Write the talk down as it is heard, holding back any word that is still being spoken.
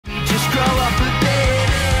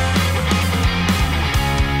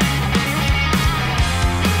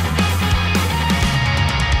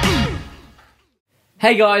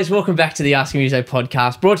Hey guys, welcome back to the Ask Muso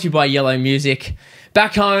podcast, brought to you by Yellow Music.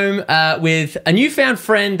 Back home with a newfound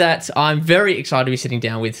friend that I'm very excited to be sitting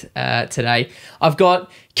down with today. I've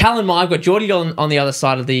got Calan Mai, I've got Jordy on the other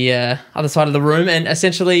side of the room, and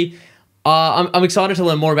essentially I'm excited to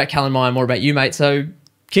learn more about Calan Mai and more about you, mate. So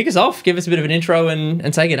kick us off, give us a bit of an intro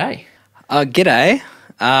and say g'day. G'day.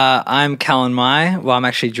 I'm Calan Mai. Well, I'm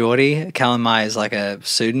actually Jordy. Calan Mai is like a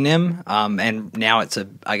pseudonym, and now it's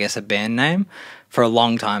I guess a band name. For a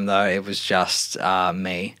long time, though, it was just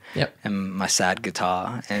me and my sad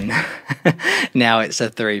guitar, and now it's a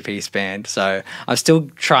three-piece band. So I'm still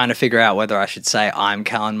trying to figure out whether I should say I'm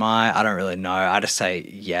Calan Mai. I don't really know. I just say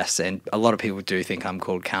yes, and a lot of people do think I'm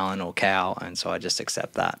called Calan or Cal, and so I just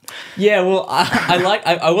accept that. Yeah, well,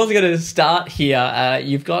 I was going to start here.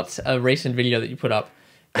 You've got a recent video that you put up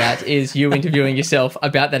that is you interviewing yourself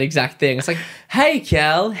about that exact thing. It's like, hey,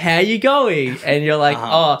 Cal, how you going? And you're like,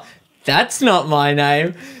 oh, that's not my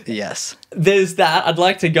name. Yes. There's that. I'd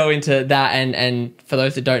like to go into that. And for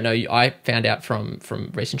those that don't know, I found out from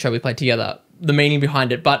recent show we played together, the meaning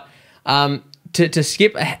behind it. But to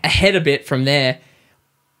skip ahead a bit from there,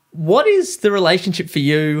 what is the relationship for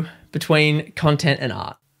you between content and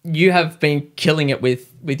art? You have been killing it with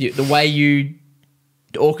you, the way you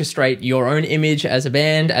orchestrate your own image as a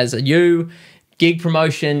band, as a gig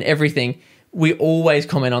promotion, everything. We always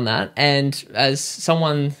comment on that. And as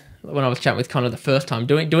someone, when I was chatting with Connor the first time,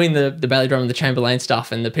 doing the baileydrummer and the Chamberlain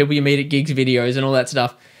stuff and the people you meet at gigs videos and all that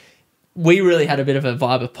stuff, we really had a bit of a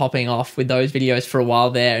vibe of popping off with those videos for a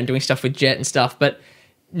while there and doing stuff with Jet and stuff. But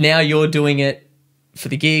now you're doing it for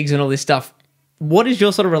the gigs and all this stuff. What is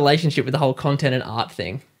your sort of relationship with the whole content and art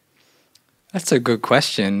thing? That's a good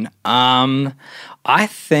question. I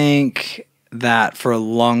think that for a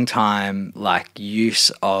long time, like,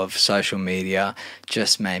 use of social media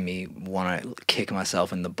just made me want to kick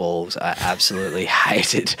myself in the balls. I absolutely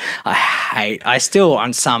hate it. I still,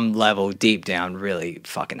 on some level, deep down, really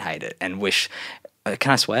fucking hate it and wish.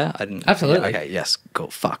 Can I swear? I didn't. Absolutely. Yeah, okay. Yes.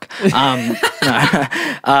 Cool. Fuck. No.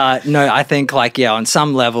 I think, like, yeah, on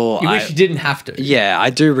some level, you wish you didn't have to. Yeah,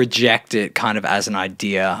 I do reject it kind of as an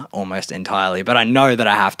idea almost entirely, but I know that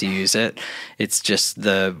I have to use it. It's just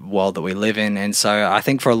the world that we live in, and so I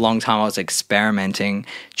think for a long time I was experimenting,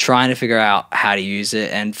 trying to figure out how to use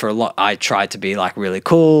it, and for a lot I tried to be like really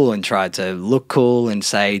cool and tried to look cool and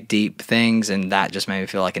say deep things, and that just made me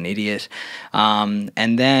feel like an idiot. And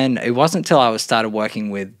then it wasn't until I started working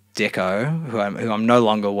with Dicko, who I'm no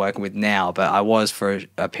longer working with now, but I was for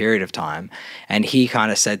a period of time, and he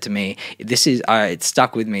kind of said to me, it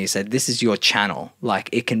stuck with me. He said, this is your channel. Like,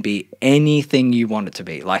 it can be anything you want it to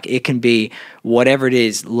be. Like, it can be whatever it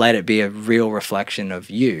is, let it be a real reflection of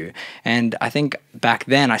you. And I think back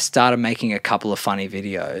then I started making a couple of funny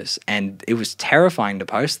videos, and it was terrifying to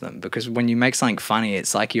post them, because when you make something funny,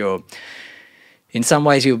 it's like in some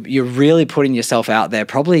ways you're really putting yourself out there,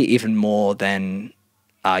 probably even more than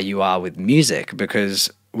you are with music, because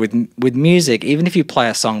with music, even if you play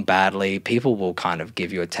a song badly, people will kind of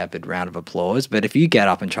give you a tepid round of applause. But if you get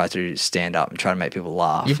up and try to stand up and try to make people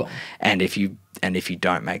laugh, and if you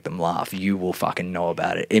don't make them laugh, you will fucking know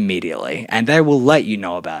about it immediately, and they will let you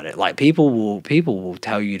know about it. Like, people will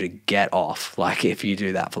tell you to get off, like, if you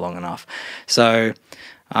do that for long enough. So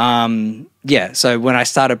yeah, so when I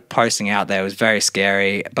started posting out there, it was very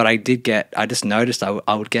scary, but I just noticed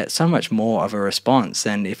I would get so much more of a response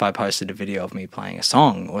than if I posted a video of me playing a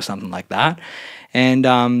song or something like that. And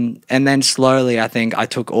then slowly, I think I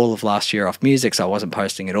took all of last year off music, so I wasn't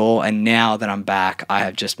posting at all. And now that I'm back, I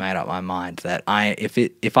have just made up my mind that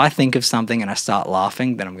if I think of something and I start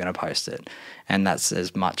laughing, then I'm going to post it. And that's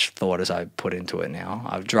as much thought as I put into it now.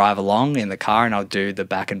 I'll drive along in the car and I'll do the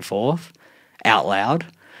back and forth out loud.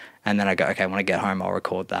 And then I go, okay, when I get home, I'll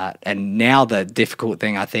record that. And now the difficult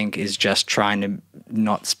thing, I think, is just trying to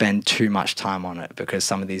not spend too much time on it, because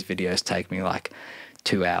some of these videos take me like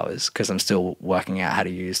 2 hours, because I'm still working out how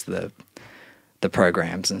to use the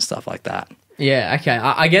programs and stuff like that. Yeah, okay.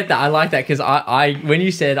 I get that. I like that, because I when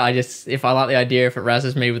you said if I like the idea, if it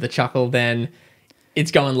razzes me with a chuckle, then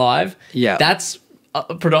it's going live. Yeah. That's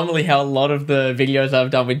predominantly how a lot of the videos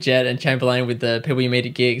I've done with Jet and Chamberlain, with the people you meet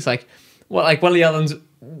at gigs, like one of the other ones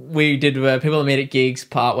we did people that meet at gigs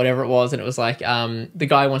part, whatever it was, and it was like the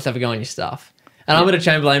guy wants to have a go on your stuff. And I'm at a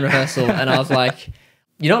Chamberlain rehearsal, and I was like,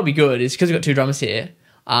 you know what would be good is, because we've got two drummers here,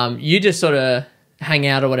 you just sort of hang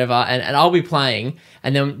out or whatever, and I'll be playing,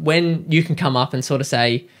 and then when you can come up and sort of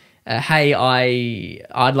say, hey,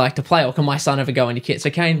 I'd like to play, or can my son have a go on your kit?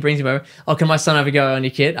 So Kane brings him over, oh, can my son have a go on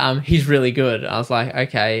your kit? He's really good. I was like,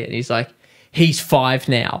 okay. And he's like, he's 5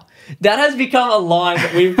 now. That has become a line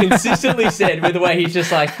that we've consistently said with the way he's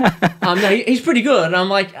just like, no, he's pretty good. And I'm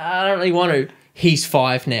like, I don't really want to. He's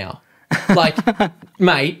 5 now. Like,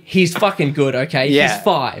 mate, he's fucking good, okay? Yeah. He's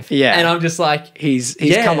 5. Yeah. And I'm just like... He's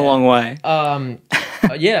come a long way.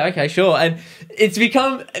 Yeah, okay, sure. And it's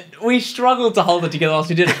become... We struggled to hold it together whilst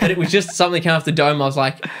we did it, but it was just something came off the dome. I was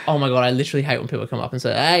like, oh my God, I literally hate when people come up and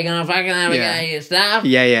say, hey, gonna fucking have your stuff?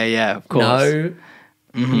 Yeah, of course. No.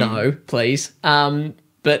 No, please.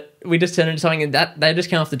 But we just turned into something that they just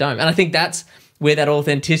came off the dome. And I think that's where that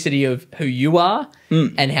authenticity of who you are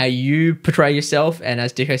and how you portray yourself, and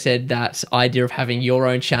as Dicko said, that idea of having your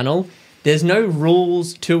own channel, there's no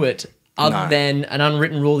rules to it other than an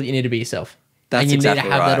unwritten rule that you need to be yourself. That's and you exactly need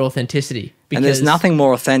to have right. that authenticity. And there's nothing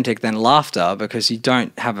more authentic than laughter, because you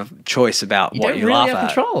don't have a choice about what you laugh at. You don't really have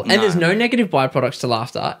control. And there's no negative byproducts to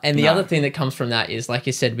laughter. And the other thing that comes from that is, like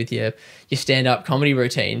you said, with your stand-up comedy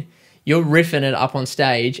routine, you're riffing it up on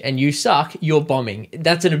stage and you suck, you're bombing.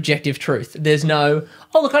 That's an objective truth. There's no,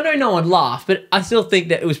 oh, look, I know no one laughed, but I still think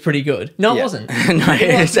that it was pretty good. No, it wasn't. No,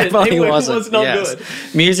 it definitely wasn't. It was not good.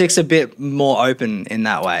 Music's a bit more open in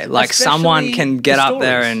that way. Like, Especially someone can get the up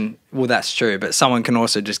there stories. and, well, that's true, but someone can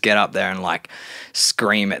also just get up there and, like,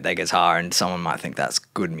 scream at their guitar, and someone might think that's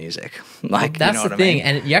good music. Like, that's you know the what thing.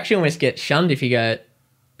 I mean? And you actually almost get shunned if you go,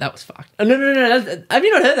 that was fucked. Oh, no. Have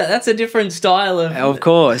you not heard that? That's a different style of... Of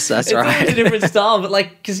course, that's right. It's a different style, but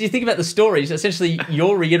like, because you think about the stories, essentially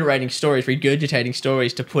you're reiterating stories, regurgitating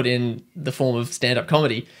stories to put in the form of stand-up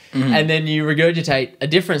comedy. And then you regurgitate a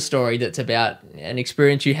different story that's about an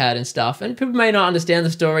experience you had and stuff. And people may not understand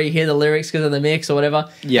the story, hear the lyrics because of the mix or whatever.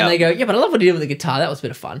 Yeah. And they go, yeah, but I love what you did with the guitar. That was a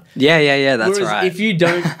bit of fun. Yeah, that's Whereas right. if you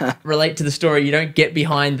don't relate to the story, you don't get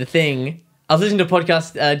behind the thing. I was listening to a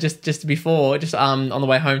podcast just before, on the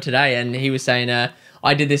way home today, and he was saying,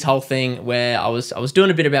 I did this whole thing where I was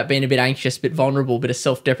doing a bit about being a bit anxious, a bit vulnerable, a bit of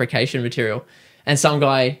self-deprecation material, and some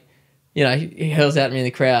guy, he hurls out at me in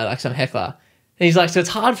the crowd, like some heckler, and he's like, so it's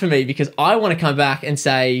hard for me because I want to come back and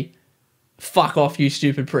say, fuck off, you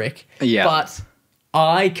stupid prick. Yeah. But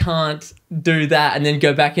I can't do that and then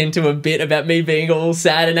go back into a bit about me being all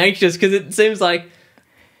sad and anxious, because it seems like...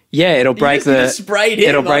 Yeah, it'll break the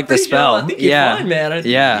spell. I think you're fine, man.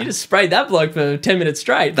 You just sprayed that bloke for 10 minutes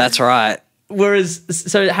straight. That's right. Whereas,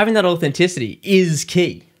 so having that authenticity is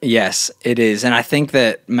key. Yes, it is. And I think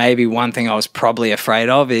that maybe one thing I was probably afraid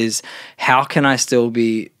of is, how can I still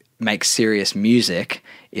make serious music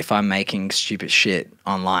if I'm making stupid shit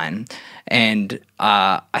online? And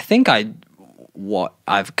I think what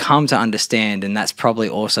I've come to understand, and that's probably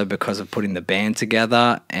also because of putting the band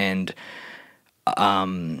together and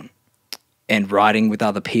writing with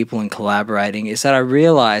other people and collaborating, is that I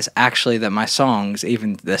realize actually that my songs,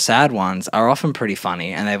 even the sad ones, are often pretty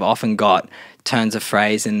funny, and they've often got turns of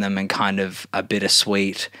phrase in them and kind of a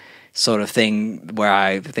bittersweet sort of thing where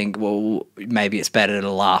I think, well, maybe it's better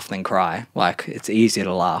to laugh than cry. Like, it's easier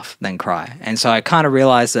to laugh than cry. And so I kind of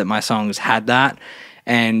realized that my songs had that,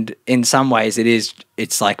 and in some ways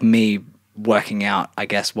it's like me working out, I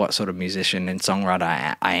guess, what sort of musician and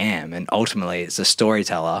songwriter I am, and ultimately it's a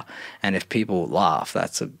storyteller, and if people laugh,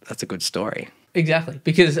 that's a good story. Exactly,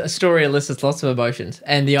 because a story elicits lots of emotions,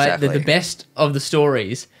 and the best of the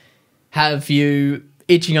stories have you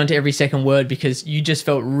itching onto every second word because you just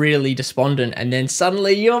felt really despondent, and then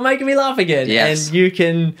suddenly you're making me laugh again. Yes. And you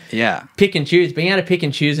can pick and choose. Being able to pick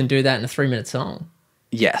and choose and do that in a 3-minute song.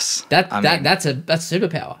 Yes, that's a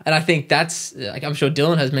superpower, and I think that's, like, I'm sure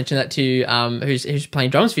Dylan has mentioned that to you, who's playing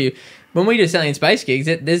drums for you. When we do Sailing in Space gigs,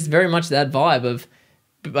 there's very much that vibe of,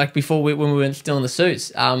 like, before when we were still in the suits,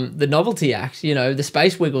 the novelty act. The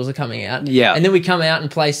Space Wiggles are coming out, and then we come out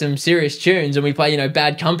and play some serious tunes, and we play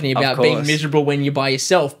Bad Company about being miserable when you're by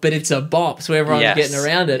yourself, but it's a bop, so everyone's getting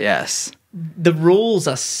around it. Yes, the rules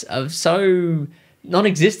are so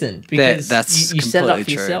non-existent because you set it up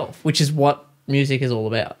for yourself, which is what music is all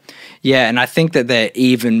about. Yeah, and I think that they're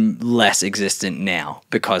even less existent now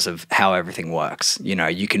because of how everything works.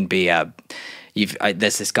 You can be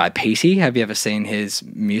there's this guy Petey. Have you ever seen his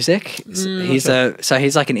music? He's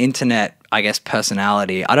like an internet, I guess,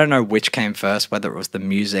 personality. I don't know which came first, whether it was the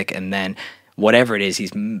music and then whatever it is.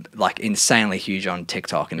 He's like insanely huge on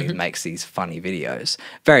TikTok, and he makes these funny videos.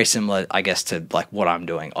 Very similar, I guess, to like what I'm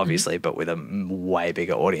doing, obviously, but with a way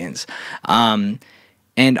bigger audience.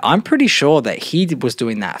 And I'm pretty sure that he was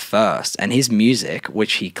doing that first, and his music,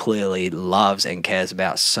 which he clearly loves and cares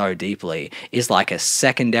about so deeply, is like a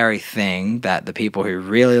secondary thing that the people who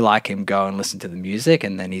really like him go and listen to the music,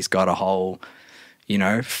 and then he's got a whole,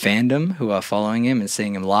 fandom who are following him and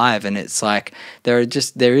seeing him live. And it's like there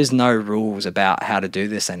is no rules about how to do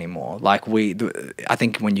this anymore. Like I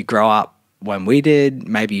think when you grow up when we did.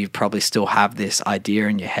 Maybe you probably still have this idea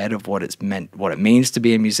in your head of what it means to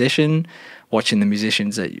be a musician, watching the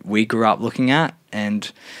musicians that we grew up looking at,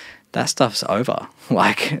 and that stuff's over.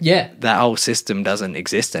 Like, that whole system doesn't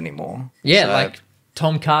exist anymore. Yeah, so, like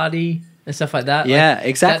Tom Cardy and stuff like that. Yeah, like,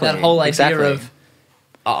 exactly. That whole idea of,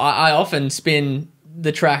 I often spin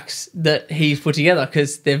the tracks that he's put together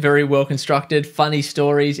because they're very well constructed, funny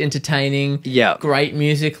stories, entertaining, great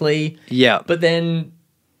musically. Yeah. But then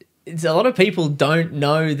a lot of people don't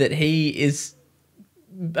know that he is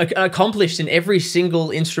accomplished in every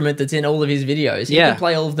single instrument that's in all of his videos. He can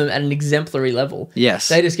play all of them at an exemplary level. Yes.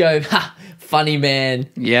 They just go, ha, funny man.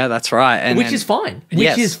 Yeah, that's right. And which is fine.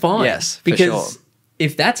 Which is fine. Yes, for because sure.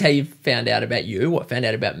 If that's how you found out about you or found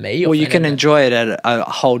out about me. Well, you can enjoy it at a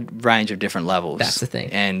whole range of different levels. That's the thing.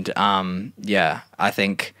 And I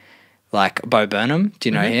think like Bo Burnham, do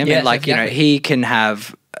you know him? Yeah, and like, exactly. you know, he can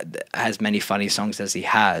have as many funny songs as he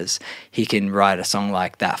has. He can write a song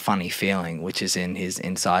like That Funny Feeling, which is in his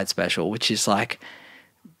Inside special, which is like,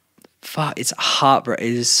 fuck, it's heartbreaking.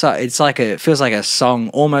 It feels like a song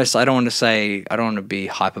almost. I don't want to be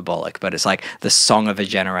hyperbolic, but it's like the song of a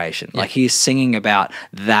generation. Like he's singing about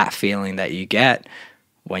that feeling that you get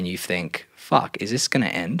when you think, fuck, is this going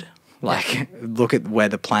to end? Like, look at where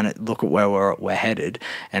we're headed,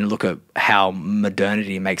 and look at how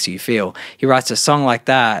modernity makes you feel. He writes a song like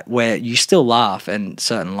that where you still laugh in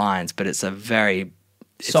certain lines, but it's a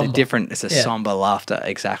somber laughter.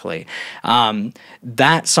 Exactly.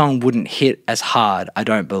 That song wouldn't hit as hard, I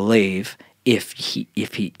don't believe, if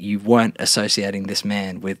you weren't associating this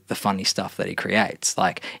man with the funny stuff that he creates.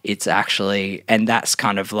 Like, it's actually, and that's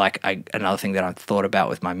kind of like another thing that I've thought about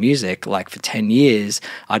with my music. Like, for 10 years,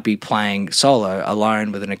 I'd be playing solo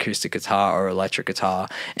alone with an acoustic guitar or electric guitar,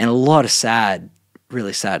 and a lot of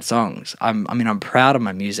really sad songs. I'm proud of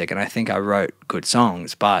my music, and I think I wrote good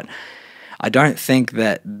songs, but I don't think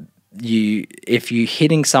that if you're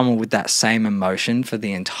hitting someone with that same emotion for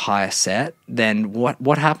the entire set, then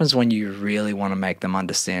what happens when you really want to make them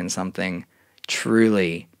understand something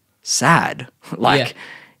truly sad? Like,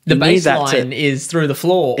 the bass line is through the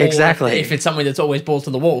floor. Exactly. Or if it's something that's always balls to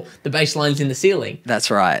the wall, the bass line's in the ceiling. That's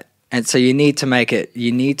right. And so you need to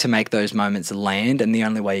make those moments land, and the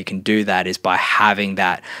only way you can do that is by having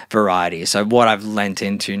that variety. So what I've lent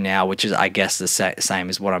into now, which is I guess the same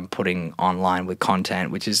as what I'm putting online with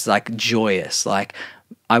content, which is like joyous. Like,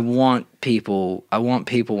 I want people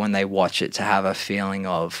when they watch it to have a feeling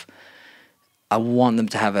of, I want them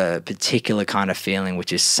to have a particular kind of feeling,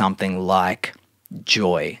 which is something like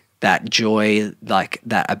joy. That joy, like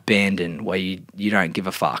that abandon, where you don't give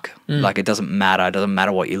a fuck. Like, it doesn't matter. It doesn't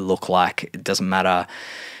matter what you look like. It doesn't matter,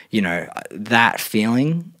 that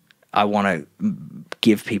feeling. I want to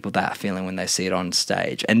give people that feeling when they see it on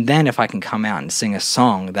stage. And then if I can come out and sing a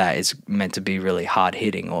song that is meant to be really hard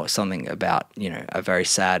hitting, or something about, a very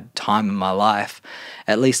sad time in my life,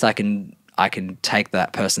 at least I can take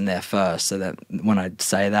that person there first, so that when I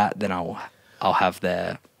say that, then I'll have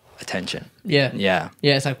their attention. Yeah.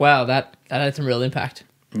 It's like, wow, that had some real impact.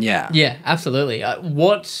 Yeah, absolutely.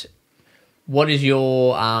 What is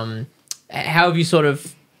your how have you sort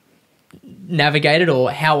of navigated,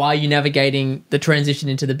 or how are you navigating the transition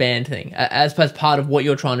into the band thing as part of what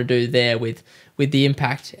you're trying to do there with the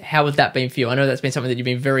impact? How has that been for you? I know that's been something that you've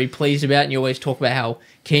been very pleased about, and you always talk about how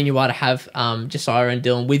keen you are to have Josiah and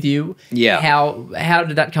Dylan with you. How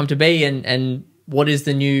did that come to be, and what is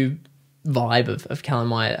the new vibe of Calan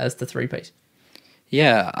Mai as the three-piece?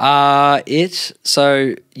 I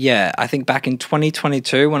think back in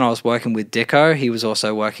 2022 when I was working with Dicko, he was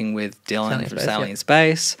also working with Dylan from Sailing in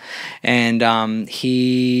Space, and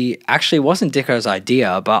he actually wasn't Dicko's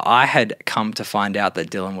idea, but I had come to find out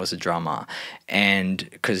that Dylan was a drummer, and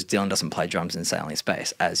because Dylan doesn't play drums in Sailing in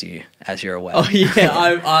Space, as you're aware. Oh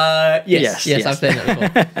yeah, yes, I've seen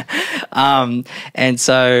that before. And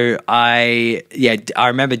so I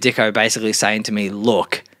remember Dicko basically saying to me,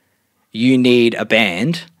 look, you need a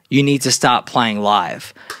band. You need to start playing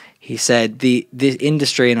live. He said the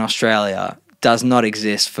industry in Australia does not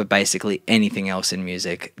exist for basically anything else in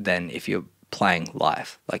music than if you're playing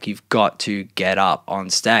live. Like, you've got to get up on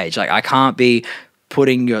stage. Like, I can't be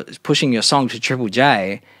pushing your song to Triple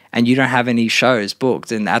J and you don't have any shows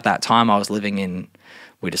booked. And at that time I was living in,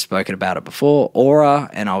 we'd have spoken about it before, Aura,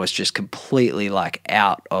 and I was just completely like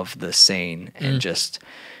out of the scene and just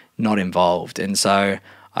not involved. And so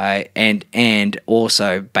I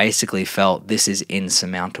also basically felt this is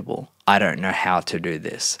insurmountable. I don't know how to do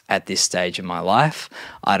this at this stage in my life.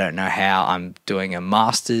 I don't know how. I'm doing a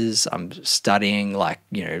master's. I'm studying, like,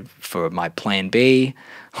 you know, for my plan B,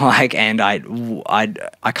 like, and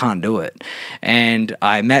I can't do it. And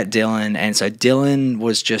I met Dylan, and so Dylan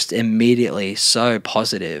was just immediately so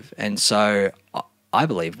positive, and so I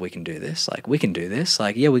believe we can do this. Like, we can do this.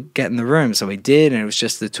 Like, yeah, we get in the room. So we did, and it was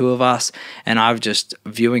just the two of us. And I was just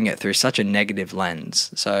viewing it through such a negative lens.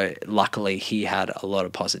 So luckily, he had a lot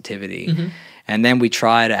of positivity. Mm-hmm. And then we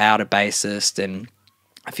tried out a bassist and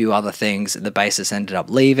a few other things. The bassist ended up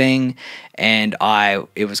leaving, and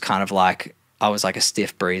it was kind of like, I was like a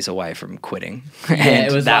stiff breeze away from quitting. Yeah, and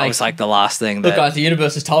it was that was like the last thing. Look, guys, the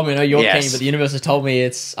universe has told me, I know you're Yes. keen, but the universe has told me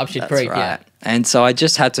it's up shit creek. Right. Yeah. And so I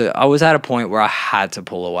just had to, I was at a point where I had to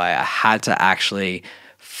pull away. I had to actually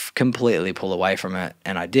completely pull away from it,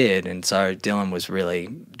 and I did. And so Dylan was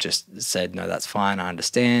really just said, no, that's fine, I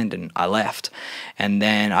understand, and I left. And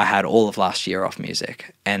then I had all of last year off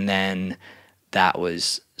music, and then that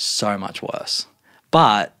was so much worse.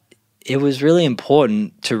 But it was really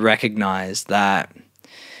important to recognize that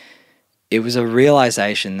it was a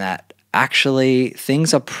realization that actually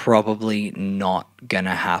things are probably not going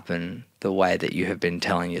to happen the way that you have been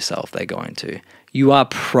telling yourself they're going to. You are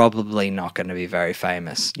probably not going to be very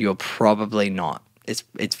famous. You're probably not.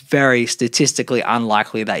 It's very statistically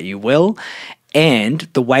unlikely that you will. And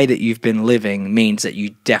the way that you've been living means that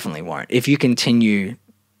you definitely won't. If you continue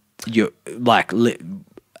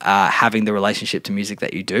having the relationship to music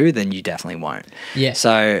that you do, then you definitely won't. Yeah.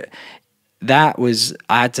 So that was,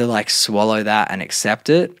 I had to like swallow that and accept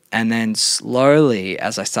it. And then slowly,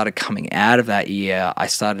 as I started coming out of that year, I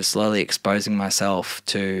started slowly exposing myself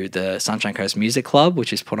to the Sunshine Coast Music Club,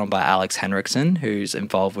 which is put on by Alex Henriksen, who's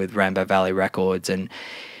involved with Rainbow Valley Records. And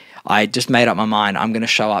I just made up my mind, I'm going to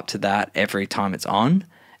show up to that every time it's on.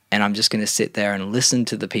 And I'm just going to sit there and listen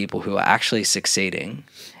to the people who are actually succeeding.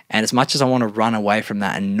 And as much as I want to run away from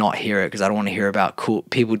that and not hear it, because I don't want to hear about cool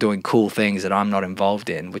people doing cool things that I'm not involved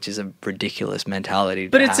in, which is a ridiculous mentality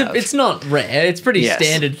to have. But it's not rare. It's pretty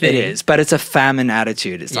standard thing. It is, but it's a famine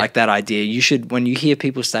attitude. It's like that idea. You should, when you hear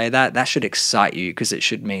people say that, that should excite you, because it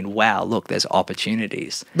should mean, wow, look, there's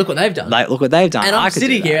opportunities. Look what they've done. Like, look what they've done. And I'm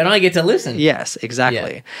sitting here and I get to listen. Yes,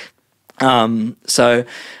 exactly. Yeah. So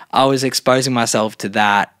I was exposing myself to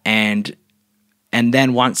that, and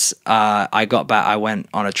then once I got back, I went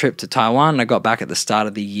on a trip to Taiwan. I got back at the start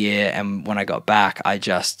of the year, and when I got back, I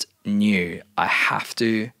just knew I have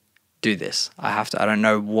to do this. I don't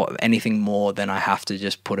know anything more than I have to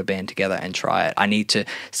just put a band together and try it. I need to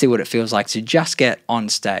see what it feels like to just get on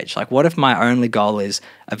stage. Like, what if my only goal is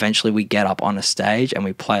eventually we get up on a stage and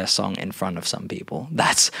we play a song in front of some people?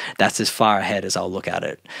 That's as far ahead as I'll look at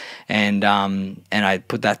it. And I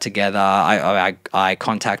put that together. I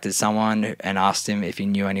contacted someone and asked him if he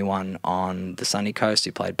knew anyone on the sunny coast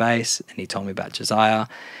who played bass, and he told me about Josiah.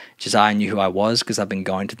 Josiah knew who I was because I've been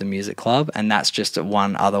going to the music club, and that's just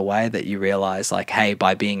one other way that you realize, like, hey,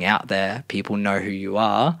 by being out there, people know who you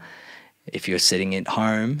are. If you're sitting at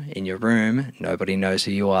home in your room, nobody knows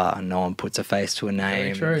who you are. No one puts a face to a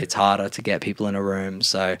name. It's harder to get people in a room.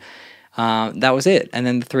 So that was it. And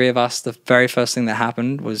then the three of us, the very first thing that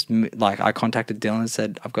happened was, like, I contacted Dylan and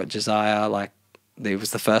said, I've got Josiah. Like, it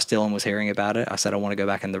was the first Dylan was hearing about it. I said, I want to go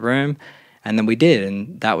back in the room. And then we did,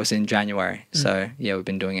 and that was in January. So, yeah, we've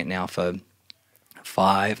been doing it now for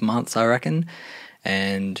 5 months, I reckon.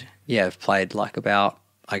 And, yeah, I've played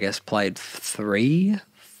played 3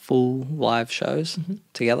 full live shows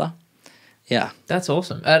together. Yeah. That's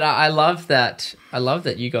awesome. And I love that. I love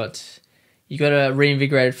that you got a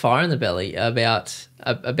reinvigorated fire in the belly about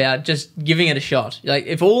just giving it a shot. Like,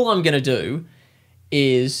 if all I'm going to do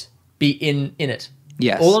is be in it.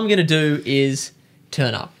 Yes. All I'm going to do is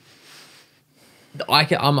turn up.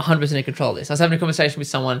 I'm 100% in control of this. I was having a conversation with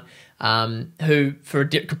someone who, for a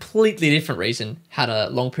completely different reason, had a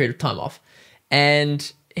long period of time off.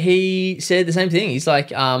 And he said the same thing. He's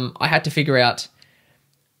like, I had to figure out,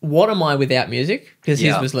 what am I without music? Because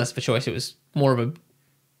his was less of a choice. It was more of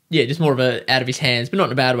a out of his hands, but not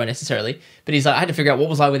in a bad way necessarily. But he's like, I had to figure out, what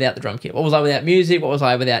was I without the drum kit? What was I without music? What was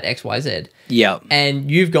I without X, Y, Z? Yeah.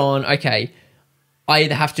 And you've gone, okay, I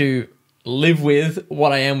either have to live with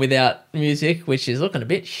what I am without music, which is looking a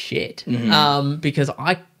bit shit, because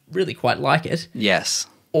I really quite like it. Yes.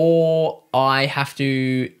 Or I have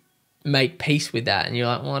to make peace with that. And you're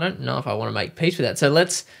like, well, I don't know if I want to make peace with that. So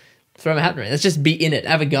let's throw my hat in the ring. Let's just be in it,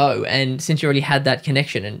 have a go. And since you already had that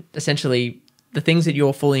connection, and essentially the things that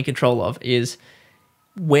you're fully in control of is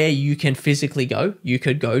where you can physically go. You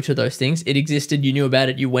could go to those things. It existed. You knew about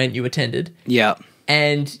it. You went, you attended. Yeah.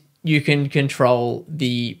 And you can control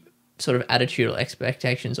the sort of attitude or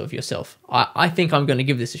expectations of yourself. I think I'm going to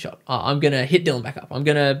give this a shot. I'm going to hit Dylan back up. I'm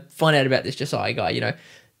going to find out about this Josiah guy, you know.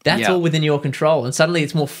 That's all within your control. And suddenly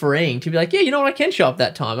it's more freeing to be like, yeah, you know what, I can show up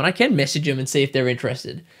that time and I can message them and see if they're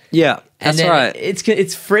interested. Yeah, that's right.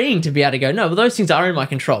 It's freeing to be able to go, no, well, those things are in my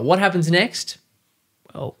control. What happens next?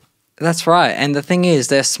 Well, that's right. And the thing is,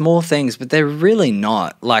 they're small things, but they're really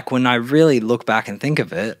not. Like, when I really look back and think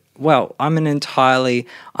of it, well, I'm in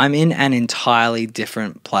an entirely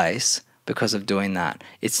different place because of doing that.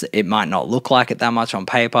 It might not look like it that much on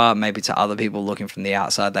paper. Maybe to other people looking from the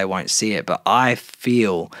outside, they won't see it. But I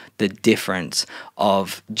feel the difference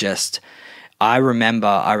of just... I remember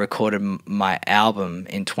I recorded my album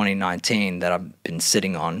in 2019 that I've been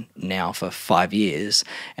sitting on now for 5 years.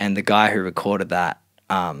 And the guy who recorded that,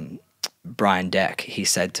 Brian Deck, he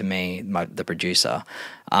said to me, the producer,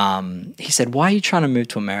 he said, "Why are you trying to move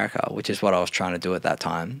to America?" Which is what I was trying to do at that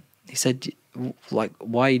time. He said, "Like,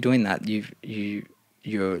 why are you doing that? You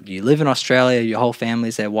live in Australia, your whole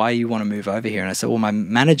family's there. Why do you want to move over here?" And I said, "Well, my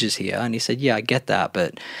manager's here." And he said, "Yeah, I get that,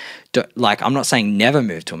 but I'm not saying never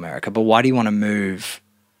move to America, but why do you want to move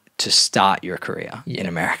to start your career in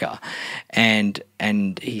America?" And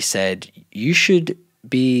he said, you should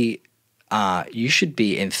be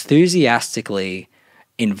enthusiastically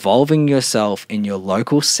involving yourself in your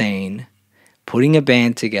local scene, putting a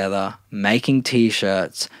band together, making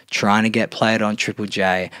T-shirts, trying to get played on Triple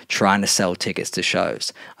J, trying to sell tickets to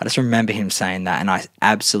shows. I just remember him saying that, and I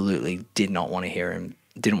absolutely didn't want to hear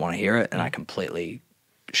it, and I completely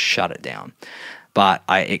shut it down. But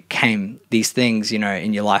these things, you know,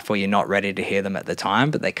 in your life where you're not ready to hear them at the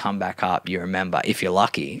time, but they come back up. You remember, if you're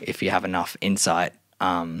lucky, if you have enough insight.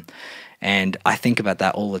 And I think about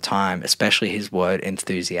that all the time, especially his word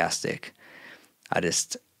enthusiastic.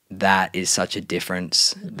 That is such a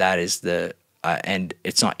difference. That is and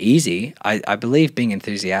it's not easy. I believe being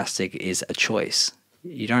enthusiastic is a choice.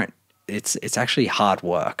 It's actually hard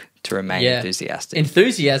work to remain enthusiastic.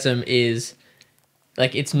 Enthusiasm is,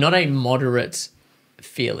 like, it's not a moderate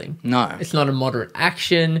feeling. No. It's not a moderate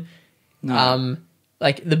action. No.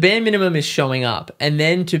 Like, the bare minimum is showing up, and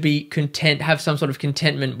then to be content, have some sort of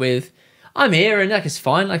contentment with, I'm here and like it's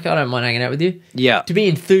fine, like I don't mind hanging out with you. Yeah. To be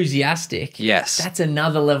enthusiastic, yes, that's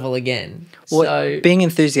another level again. Well, so being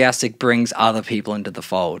enthusiastic brings other people into the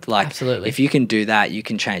fold. Like, absolutely. If you can do that, you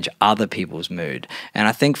can change other people's mood. And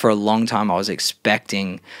I think for a long time I was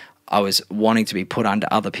wanting to be put under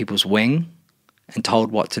other people's wing and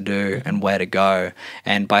told what to do and where to go.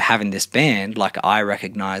 And by having this band, like, I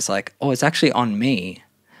recognize, like, oh, it's actually on me.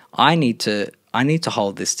 I need to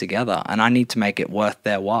hold this together, and I need to make it worth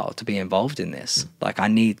their while to be involved in this. Like, I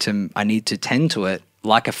need to tend to it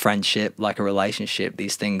like a friendship, like a relationship.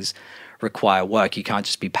 These things require work. You can't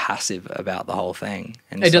just be passive about the whole thing.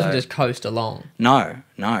 And it doesn't just coast along. No,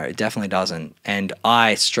 it definitely doesn't. And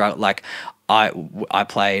I struggle. Like, I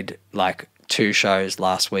played like 2 shows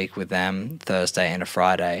last week with them, Thursday and a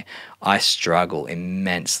Friday. I struggle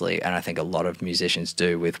immensely, and I think a lot of musicians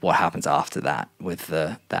do, with what happens after that, with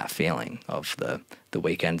that feeling of the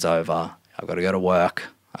weekend's over. I've got to go to work.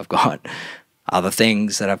 I've got other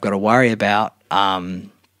things that I've got to worry about,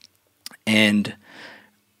 and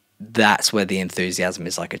that's where the enthusiasm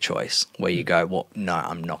is like a choice, where you go, well, no,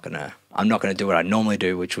 I'm not gonna do what I normally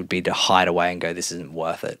do, which would be to hide away and go, this isn't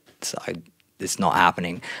worth it. It's not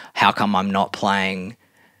happening. How come I'm not playing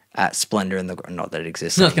at Splendor in the... Not that it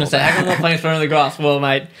exists. I was going to say, how come I'm not playing Splendor in the Grass? Well,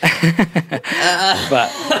 mate.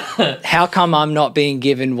 But how come I'm not being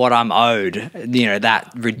given what I'm owed? You know,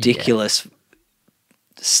 that ridiculous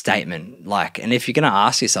statement. Like, and if you're going to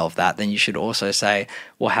ask yourself that, then you should also say,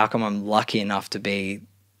 well, how come I'm lucky enough to be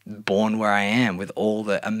born where I am with all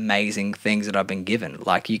the amazing things that I've been given?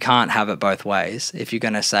 Like, you can't have it both ways. If you're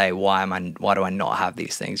going to say, why do I not have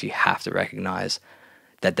these things, you have to recognize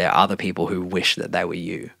that there are other people who wish that they were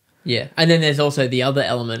you. Yeah. And then there's also the other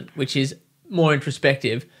element, which is more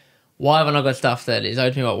introspective. Why have I not got stuff that is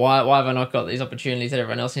owed to me? Why have I not got these opportunities that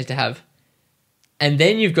everyone else needs to have? And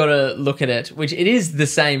then you've got to look at it, which it is the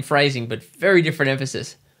same phrasing, but very different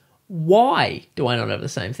emphasis. Why do I not have the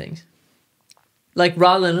same things? Like,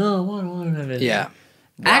 rather than, oh, why do I not have it? Yeah.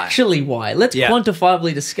 Why? Actually, why? Let's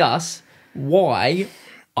quantifiably discuss why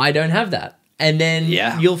I don't have that. And then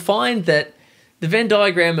you'll find that the Venn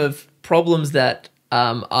diagram of problems that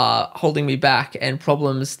are holding me back and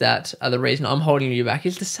problems that are the reason I'm holding you back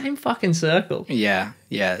is the same fucking circle. Yeah.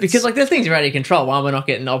 Because, like, there's things that are out of your control. Why am I not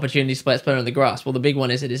getting opportunities to play Splendor in the Grass? Well, the big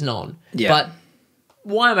one is it is none. Yeah. But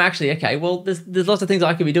why am I actually, okay, well, there's lots of things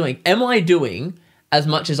I could be doing. Am I doing as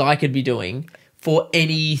much as I could be doing for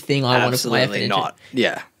anything I want to put my effort into? Absolutely not.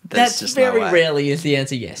 Yeah. That's very rarely is the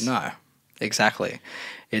answer yes. No. exactly.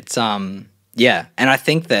 It's yeah, and I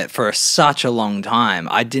think that for such a long time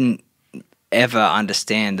I didn't ever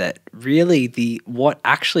understand that really what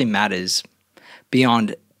actually matters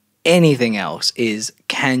beyond anything else is,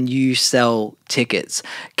 can you sell tickets?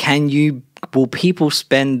 Will people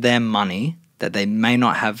spend their money that they may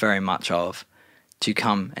not have very much of to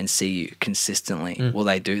come and see you consistently? Will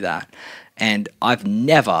they do that? And I've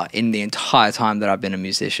never, in the entire time that I've been a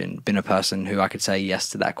musician, been a person who I could say yes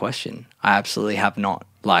to that question. I absolutely have not.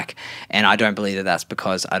 And I don't believe that that's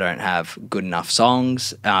because I don't have good enough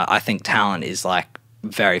songs. I think talent is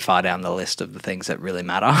very far down the list of the things that really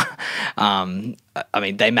matter. I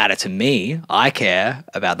mean, they matter to me. I care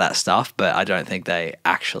about that stuff, but I don't think they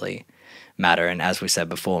actually matter. And as we said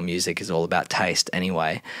before, music is all about taste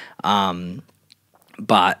anyway.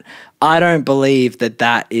 But I don't believe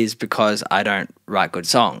that is because I don't write good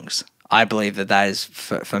songs. I believe that is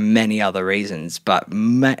for many other reasons, but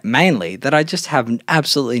mainly that I just have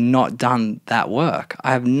absolutely not done that work.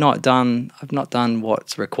 I've not done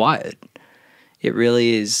what's required. It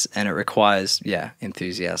really is, and it requires,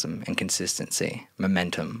 enthusiasm and consistency,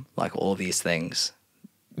 momentum, all these things.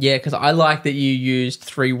 Yeah, because I like that you used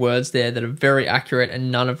 3 words there that are very accurate,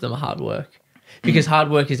 and none of them are hard work. Because hard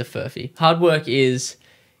work is a furphy. Hard work is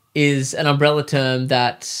an umbrella term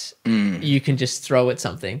that you can just throw at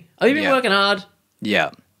something. Oh, you've been working hard? Yeah.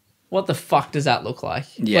 What the fuck does that look like?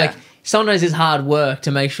 Yeah. Sometimes it's hard work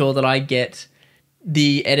to make sure that I get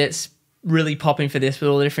the edits really popping for this with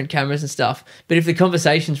all the different cameras and stuff. But if the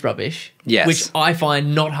conversation's rubbish, which I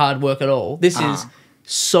find not hard work at all, this is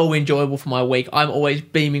so enjoyable for my week. I'm always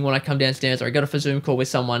beaming when I come downstairs, or I got off a Zoom call with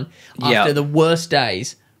someone after the worst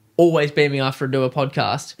days, always beaming after I do a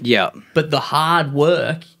podcast. Yeah. But the hard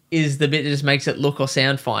work is the bit that just makes it look or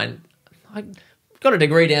sound fine. I got a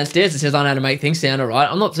degree downstairs that says I know how to make things sound all right.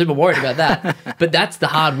 I'm not super worried about that. But that's the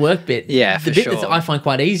hard work bit. Yeah, the bit that I find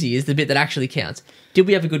quite easy is the bit that actually counts. Did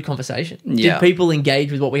we have a good conversation? Yeah. Did people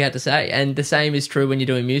engage with what we had to say? And the same is true when you're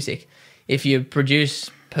doing music. If you produce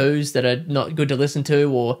poos that are not good to listen to,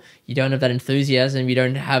 or you don't have that enthusiasm, you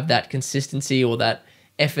don't have that consistency or that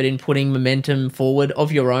effort in putting momentum forward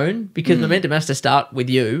of your own, because momentum has to start with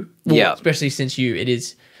you. Well, especially since it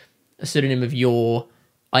is a pseudonym of your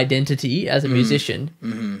identity as a musician.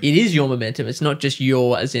 It is your momentum. It's not just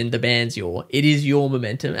your, as in the band's your. It is your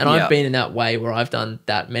momentum. And I've been in that way where I've done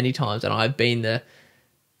that many times, and I've been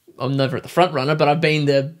I'm never at the front runner, but I've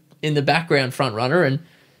been in the background front runner, and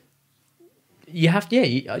you have to,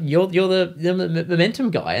 you're the momentum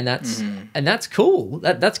guy, and that's cool.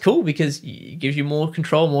 That's cool because it gives you more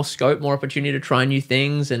control, more scope, more opportunity to try new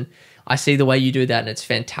things. And I see the way you do that, and it's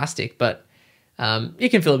fantastic. But you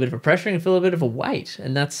can feel a bit of a pressure and feel a bit of a weight,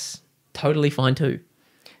 and that's totally fine too.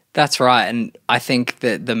 That's right. And I think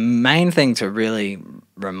that the main thing to really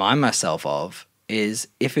remind myself of is,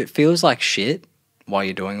 if it feels like shit while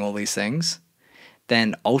you're doing all these things,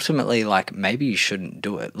 then ultimately, maybe you shouldn't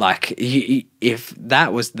do it. If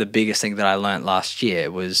that was the biggest thing that I learned last year,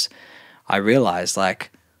 was I realized,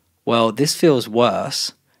 well, this feels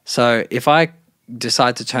worse. So if I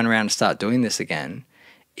decide to turn around and start doing this again,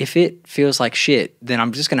 if it feels like shit, then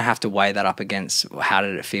I'm just going to have to weigh that up against how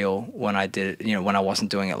did it feel when I did it, when I wasn't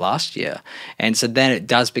doing it last year. And so then it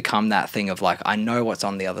does become that thing of I know what's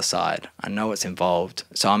on the other side. I know what's involved.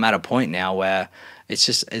 So I'm at a point now where it's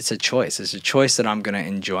a choice. It's a choice that I'm going to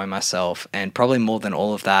enjoy myself. And probably more than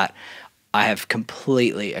all of that, I have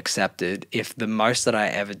completely accepted, if the most that I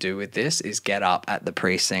ever do with this is get up at the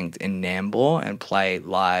precinct in Nambour and play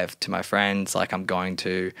live to my friends like I'm going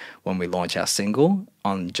to when we launch our single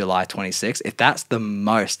on July 26th, if that's the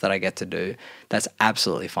most that I get to do, that's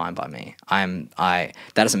absolutely fine by me. That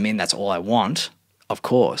doesn't mean that's all I want, of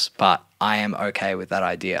course, but I am okay with that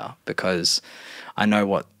idea, because I know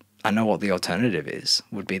what the alternative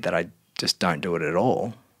would be that I just don't do it at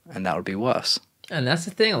all, and that would be worse. And that's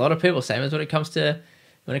the thing. A lot of people, same as when it comes to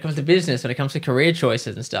business, when it comes to career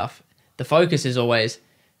choices and stuff, the focus is always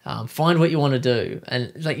find what you want to do.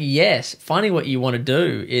 And yes, finding what you want to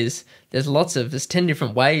do there's 10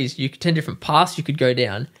 different ways, 10 different paths you could go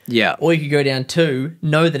down. Yeah. Or you could go down 2,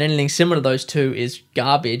 know that anything similar to those 2 is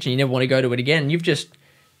garbage and you never want to go to it again. You've just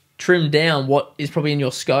trimmed down what is probably in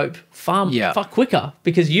your scope far quicker,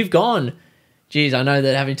 because you've gone, geez, I know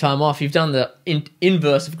that having time off, you've done the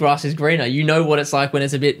inverse of grass is greener. You know what it's like when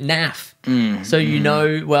it's a bit naff. So you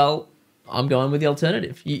know, well, I'm going with the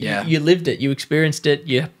alternative. You lived it. You experienced it.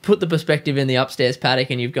 You put the perspective in the upstairs paddock,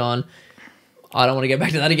 and you've gone, I don't want to go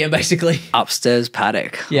back to that again, basically. Upstairs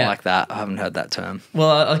paddock. Yeah. I like that. I haven't heard that term. Well,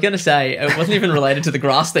 I was going to say, it wasn't even related to the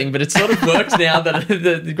grass thing, but it sort of works now that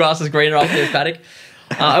the grass is greener upstairs paddock.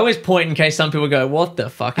 I always point in case some people go, what the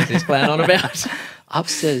fuck is this clown on about?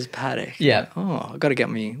 Upstairs paddock. Yeah. Oh, I've got to get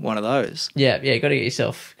me one of those. Yeah, got to get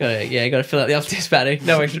yourself. Got to fill out the upstairs paddock.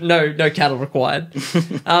 No cattle required.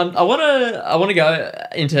 I want to go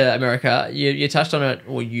into America. You touched on it,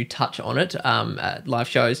 or you touch on it at live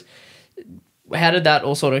shows. How did that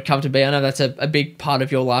all sort of come to be? I know that's a big part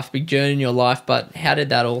of your life, big journey in your life, but how did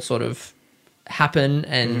that all sort of happen?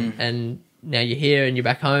 And now you're here and you're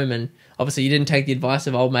back home, and obviously you didn't take the advice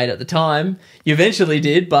of old mate at the time. You eventually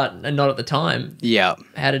did, but not at the time. Yeah.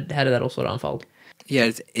 How did that all sort of unfold? Yeah,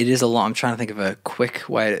 it is a lot. I'm trying to think of a quick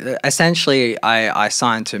way. Essentially, I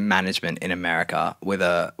signed to management in America with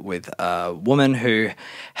a woman who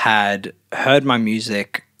had heard my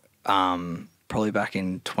music probably back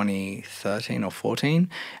in 2013 or 14,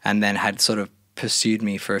 and then had sort of pursued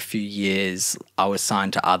me for a few years. I was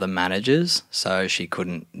signed to other managers, so she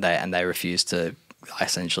couldn't. They refused to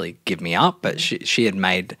essentially give me up. But she had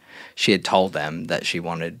told them that she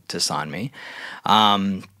wanted to sign me.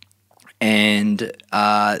 And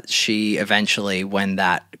she eventually, when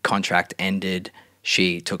that contract ended,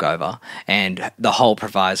 she took over. And the whole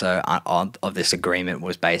proviso of this agreement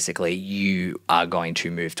was basically, you are going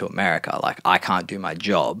to move to America. Like, I can't do my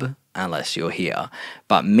job unless you're here.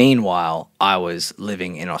 But meanwhile, I was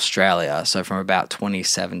living in Australia. So from about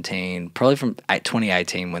 2017, probably from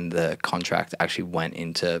 2018 when the contract actually went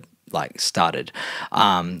into, like, started,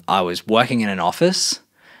 I was working in an office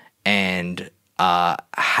and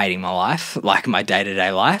hating my life, like my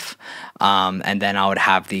day-to-day life. And then I would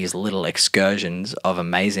have these little excursions of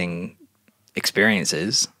amazing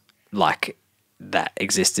experiences, like that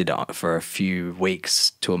existed for a few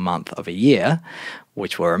weeks to a month of a year,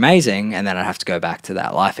 which were amazing. And then I'd have to go back to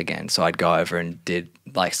that life again. So I'd go over and did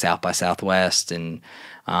like South by Southwest, and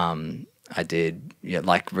I did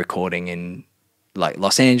like recording in like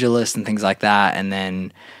Los Angeles and things like that. And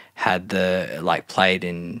then had played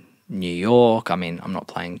in New York. I mean, I'm not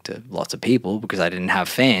playing to lots of people because I didn't have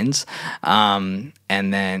fans. And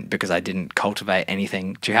then because I didn't cultivate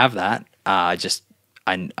anything to have that, I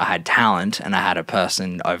had talent, and I had a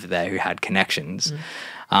person over there who had connections.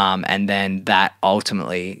 And then that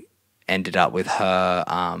ultimately ended up with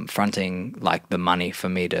her fronting like the money for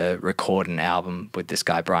me to record an album with this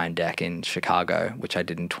guy, Brian Deck, in Chicago, which I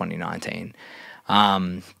did in 2019.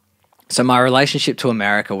 So my relationship to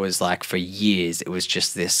America was like, for years, it was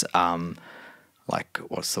just this, like,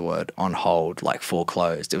 what's the word? On hold, like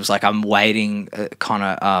foreclosed. It was like I'm waiting.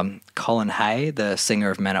 Calan Mai, the singer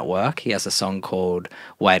of Men at Work, he has a song called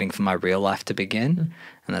 "Waiting for My Real Life to Begin,"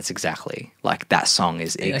 and that's exactly like that song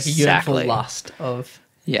is exactly like a universal lust of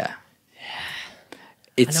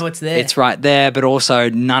I know it's there. It's right there, but also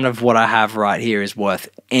none of what I have right here is worth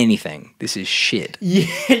anything. This is shit.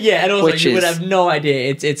 Yeah, and also you would have no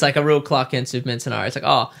idea. It's like a real Clark Kent Superman scenario. It's like,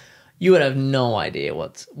 oh, you would have no idea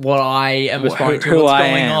what I am responding to, what's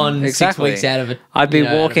going on exactly. 6 weeks out of it. I'd be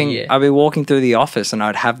walking through the office, and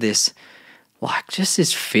I'd have this, like, just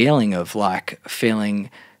this feeling of like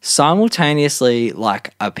feeling simultaneously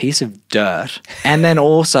like a piece of dirt, and then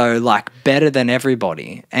also like better than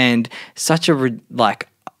everybody, and such a like.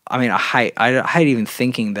 I mean, I hate even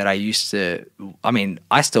thinking that I used to. I mean,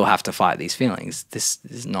 I still have to fight these feelings. This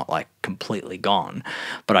is not like completely gone,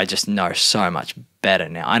 but I just know so much better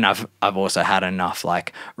now. And I've also had enough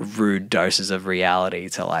like rude doses of reality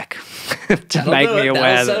to like to make me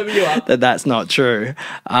aware that that's not true.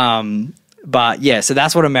 But yeah, so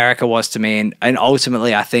that's what America was to me, and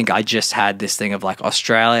ultimately I think I just had this thing of like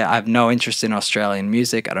Australia. I have no interest in Australian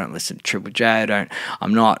music. I don't listen to Triple J.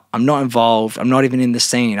 I'm not involved. I'm not even in the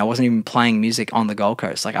scene. I wasn't even playing music on the Gold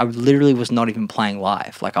Coast. Like I literally was not even playing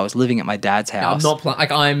live. Like I was living at my dad's house.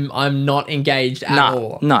 I'm not engaged at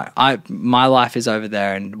all. No, my life is over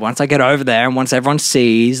there, and once I get over there and once everyone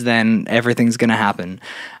sees, then everything's gonna happen.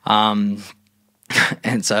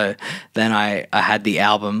 And so then I had the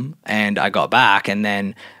album, and I got back, and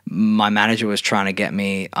then my manager was trying to get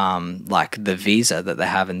me like the visa that they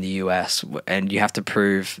have in the US, and you have to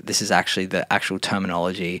prove, this is actually the actual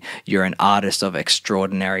terminology, you're an artist of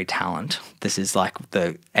extraordinary talent. This is like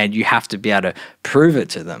and you have to be able to prove it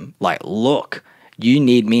to them. Like, look, you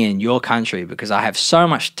need me in your country because I have so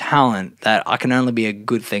much talent that I can only be a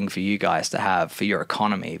good thing for you guys to have for your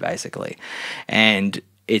economy, basically. And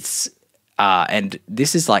it's and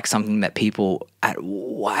this is like something that people at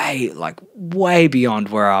way beyond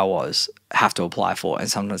where I was have to apply for and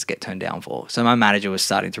sometimes get turned down for. So my manager was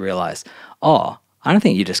starting to realize, oh, I don't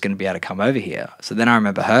think you're just going to be able to come over here. So then I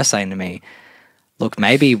remember her saying to me, look,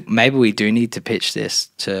 maybe we do need to pitch this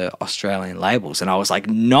to Australian labels. And I was like,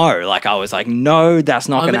 no, that's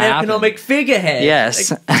not going to happen. I'm an economic figurehead.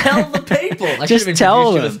 Yes. Like, tell the people. I Just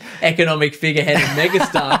tell them. Economic figurehead and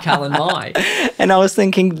megastar Calan Mai. And I was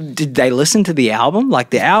thinking, did they listen to the album?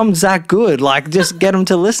 Like, the album's that good. Like, just get them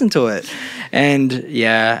to listen to it. And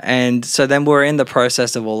yeah, and so then we're in the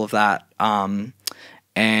process of all of that.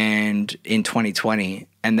 And in 2020,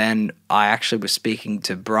 and then I actually was speaking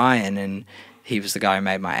to Brian, and he was the guy who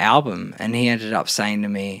made my album, and he ended up saying to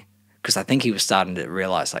me, because I think he was starting to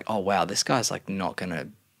realize, like, oh wow, this guy's like not gonna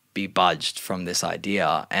be budged from this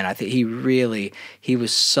idea. And I think he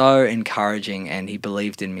was so encouraging, and he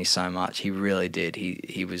believed in me so much. He really did.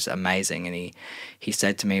 He was amazing. And he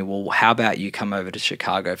said to me, well, how about you come over to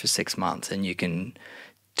Chicago for 6 months and you can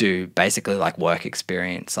do basically like work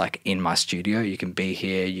experience, like in my studio. You can be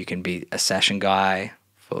here, you can be a session guy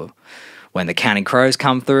for when the Counting Crows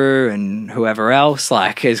come through and whoever else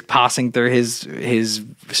like is passing through his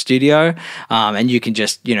studio, and you can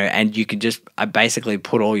just, you know, and you can just basically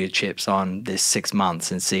put all your chips on this 6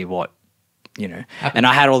 months and see what, you know. And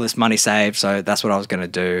I had all this money saved, so that's what I was going to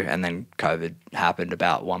do. And then COVID happened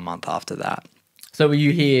about 1 month after that. So were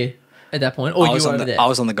you here at that point, or you were over there? I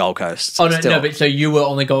was on the Gold Coast. Oh no, but so you were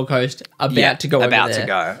on the Gold Coast about to go over there. About to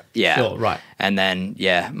go, yeah. Sure, right. And then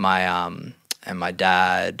my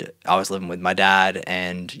dad, I was living with my dad,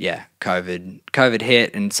 and yeah, COVID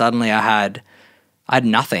hit, and suddenly I had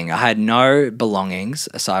nothing. I had no belongings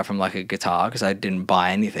aside from like a guitar, because I didn't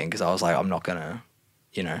buy anything, because I was like, I'm not gonna,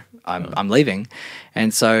 you know, I'm leaving.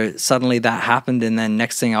 And so suddenly that happened, and then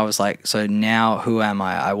next thing I was like, so now who am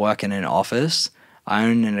I? I work in an office. I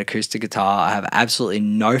own an acoustic guitar. I have absolutely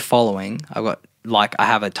no following. I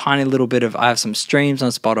have a tiny little bit of, I have some streams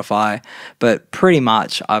on Spotify, but pretty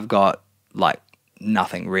much I've got like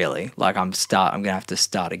nothing really. Like I'm going to have to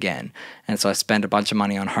start again. And so I spent a bunch of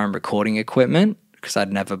money on home recording equipment, because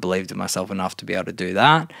I'd never believed in myself enough to be able to do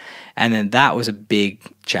that. And then that was a big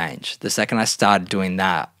change. The second I started doing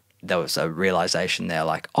that, there was a realization there,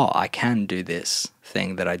 like, oh, I can do this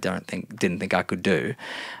thing that I didn't think I could do.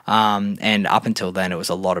 And up until then, it was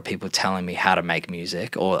a lot of people telling me how to make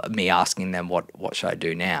music, or me asking them what should I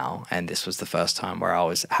do now. And this was the first time where I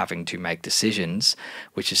was having to make decisions,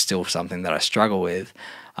 which is still something that I struggle with.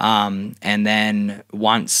 And then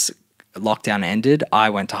once lockdown ended,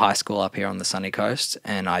 I went to high school up here on the sunny coast,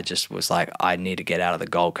 and I just was like, I need to get out of the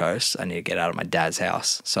Gold Coast. I need to get out of my dad's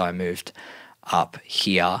house. So I moved up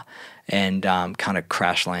here and kind of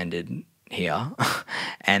crash landed here,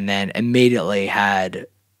 and then immediately had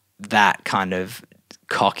that kind of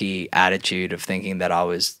cocky attitude of thinking that I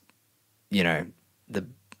was, you know,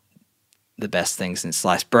 the best thing since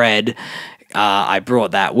sliced bread. I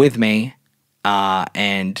brought that with me,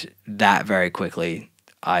 and that very quickly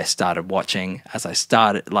I started watching, as I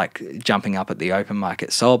started like jumping up at the open mic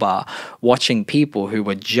at Soul Bar, watching people who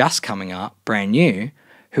were just coming up brand new,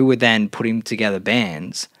 who were then putting together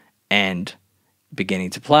bands and beginning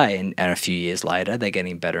to play, and a few years later they're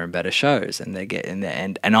getting better and better shows, and they get in there,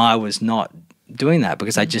 and I was not doing that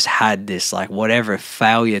because I just had this like whatever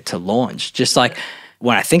failure to launch. Just like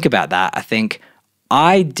when I think about that, I think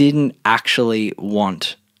I didn't actually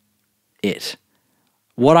want it.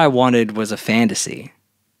 What I wanted was a fantasy.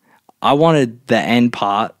 I wanted the end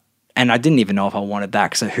part, and I didn't even know if I wanted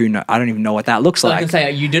that, because I don't even know what that looks like. I can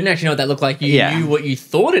say you didn't actually know what that looked like. You knew what you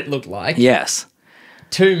thought it looked like. Yes.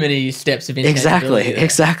 Too many steps of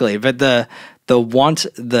exactly. But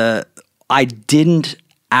I didn't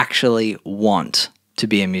actually want to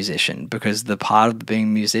be a musician, because the part of being a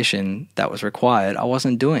musician that was required, I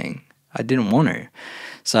wasn't doing. I didn't want to.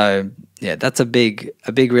 So yeah, that's a big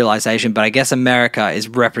realization. But I guess America is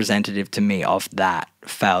representative to me of that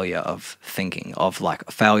failure of thinking, of like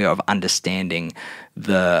a failure of understanding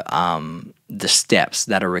the steps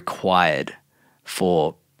that are required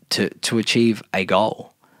to achieve a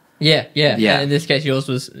goal. Yeah. And in this case, yours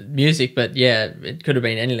was music, but yeah, it could have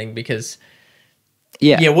been anything, because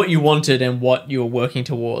what you wanted and what you were working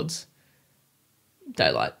towards,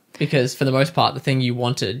 daylight. Because for the most part, the thing you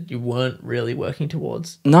wanted, you weren't really working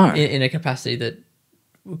towards. No. In a capacity that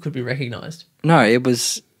could be recognized. No, it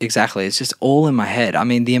was exactly. It's just all in my head. I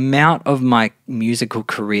mean, the amount of my musical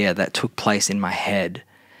career that took place in my head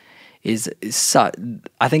is so,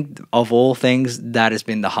 I think of all things, that has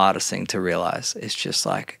been the hardest thing to realize. It's just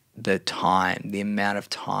like the amount of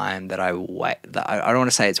time that I don't want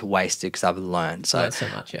to say it's wasted, because I've learned so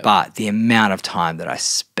much, yeah. But the amount of time that I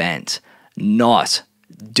spent not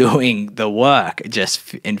doing the work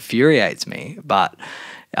just infuriates me. But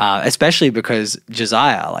especially because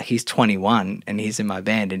Josiah, like he's 21 and he's in my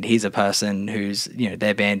band, and he's a person who's, you know,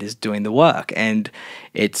 their band is doing the work. And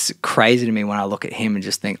it's crazy to me when I look at him and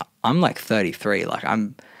just think, I'm like 33, like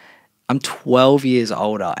I'm 12 years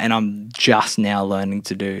older, and I'm just now learning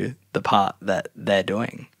to do the part that they're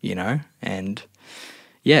doing, you know? And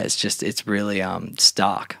yeah, it's really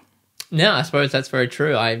stark. No, I suppose that's very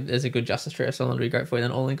true. There's a good Justice Trio song that'll be great for you.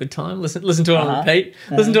 Then All in Good Time. Listen to it on repeat.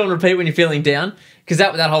 Listen to it on repeat when you're feeling down. Because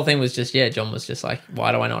that whole thing was just, John was just like,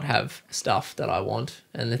 why do I not have stuff that I want?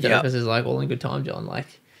 And the therapist is like, All in Good Time, John.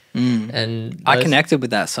 Like, and I connected with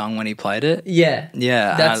that song when he played it. Yeah,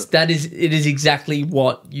 yeah. It is exactly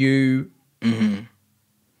what you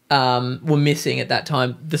were missing at that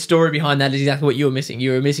time. The story behind that is exactly what you were missing.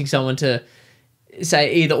 You were missing someone to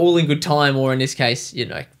say either All in Good Time, or in this case, you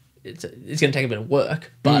know, it's going to take a bit of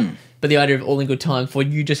work, but the idea of All in Good Time, for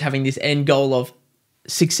you just having this end goal of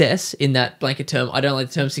success in that blanket term. I don't like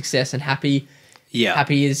the term success and happy. Yeah,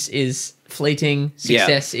 happy is fleeting.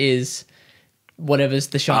 Success is whatever's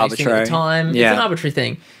the shiniest thing at the time. Yeah. It's an arbitrary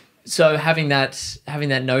thing. So having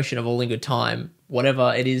that notion of All in Good Time,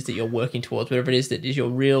 whatever it is that you're working towards, whatever it is that is your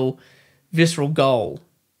real visceral goal,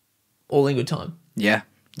 All in Good Time. Yeah.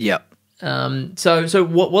 Yep. So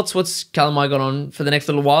what's Calan Mai got on for the next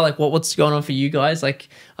little while? Like what's going on for you guys? Like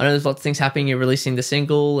I know there's lots of things happening. You're releasing the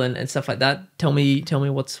single and stuff like that. Tell me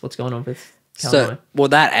what's going on with Calan Mai. Well,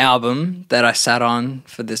 that album that I sat on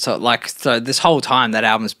for this, this whole time, that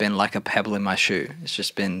album's been like a pebble in my shoe. It's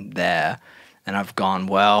just been there, and I've gone,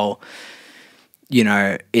 well, you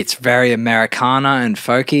know, it's very Americana and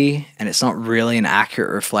folky, and it's not really an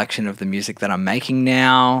accurate reflection of the music that I'm making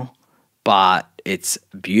now, but it's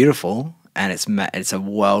beautiful, and it's a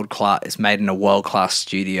world class. It's made in a world class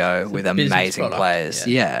studio with amazing players.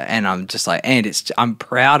 Yeah, and I'm just like, I'm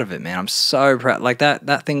proud of it, man. I'm so proud. Like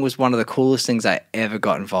that thing was one of the coolest things I ever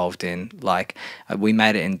got involved in. Like we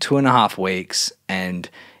made it in 2.5 weeks, and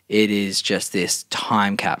it is just this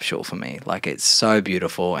time capsule for me. Like it's so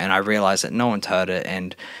beautiful, and I realized that no one's heard it,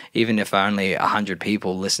 and even if only 100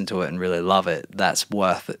 people listen to it and really love it, that's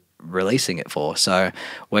worth releasing it for. So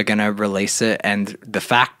we're going to release it, and the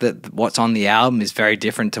fact that what's on the album is very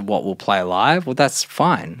different to what we'll play live, well, that's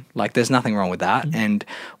fine. Like there's nothing wrong with that. And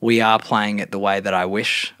we are playing it the way that I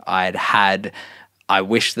wish that I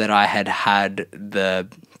had had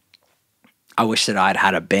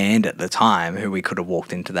a band at the time who we could have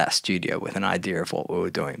walked into that studio with an idea of what we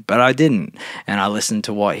were doing, but I didn't, and I listened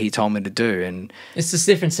to what he told me to do, and it's just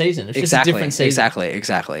a different season. It's just a different season.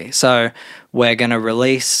 Exactly. So we're gonna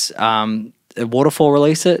release Waterfall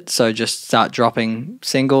release it. So just start dropping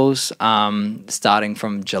singles starting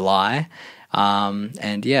from July,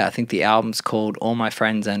 and yeah, I think the album's called All My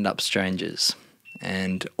Friends End Up Strangers.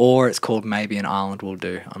 Or it's called Maybe an Island Will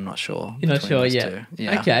Do. I'm not sure. You're not sure yet?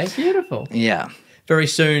 Yeah. Okay, beautiful. Yeah. Very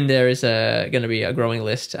soon there is going to be a growing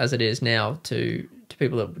list, as it is now, to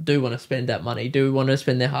people that do want to spend that money, do want to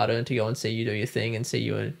spend their hard-earned to go and see you do your thing, and see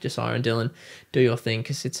you and Josiah and Dylan do your thing,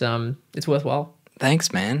 because it's worthwhile.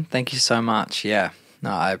 Thanks, man. Thank you so much. Yeah.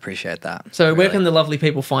 No, I appreciate that. So really. Where can the lovely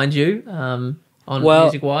people find you on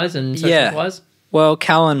music-wise and social-wise? Well,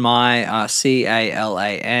 Calan Mai,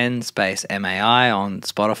 CALAN space MAI on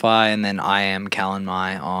Spotify, and then I am Calan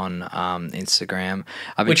Mai on Instagram.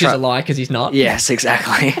 Which is a lie, because he's not. Yes,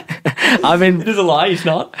 exactly. It is a lie, he's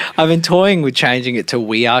not. I've been toying with changing it to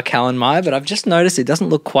We Are Calan Mai, but I've just noticed it doesn't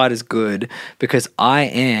look quite as good, because I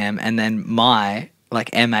am and then my,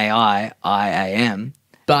 like MAIIAM,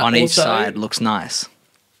 but on each side looks nice.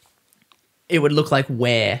 It would look like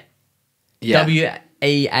where. Yeah.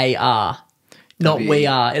 WEAR. Not we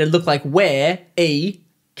are. It'd look like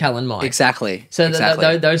Calan Mai. Exactly. So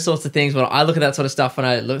those sorts of things, when I look at that sort of stuff, when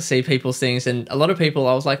I see people's things, and a lot of people,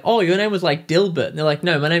 I was like, oh, your name was like Dilbert. And they're like,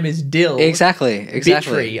 no, my name is Dill. Exactly.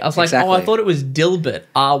 Bitry. I was like, oh, I thought it was Dilbert,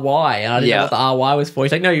 RY. And I didn't know what the RY was for.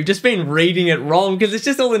 He's like, no, you've just been reading it wrong, because it's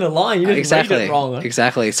just all in a line. You just read it wrong.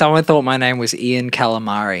 Exactly. Someone thought my name was Ian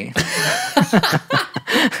Calamari.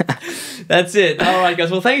 That's it. All right, guys.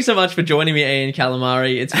 Well, thank you so much for joining me, Ian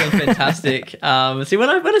Calamari. It's been fantastic. See, when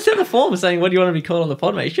I sent the form saying, what do you want to be called on the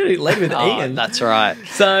pod, mate, you should have led with Ian. That's right.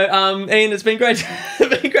 So, Ian, it's been great to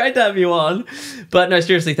have you on. But no,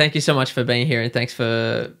 seriously, thank you so much for being here, and thanks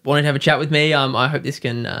for wanting to have a chat with me. I hope this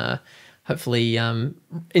can hopefully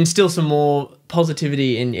instill some more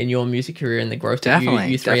positivity in your music career and the growth that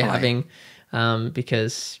you three are having.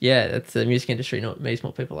 Because it's the music industry needs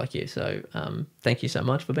more people like you. So thank you so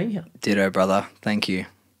much for being here. Ditto, brother. Thank you.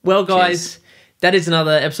 Well, guys, that is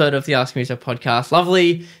another episode of the Ask Muso podcast.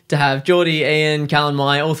 Lovely to have Jordy, Ian, Calan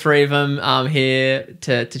Mai, all three of them here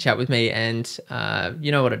to chat with me. And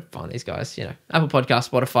you know where to find these guys, you know, Apple Podcast,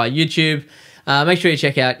 Spotify, YouTube. Make sure you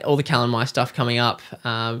check out all the Calan Mai stuff coming up.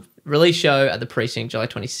 Release show at the Precinct, July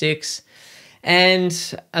 26th.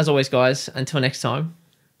 And as always, guys, until next time,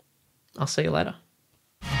 I'll see you later.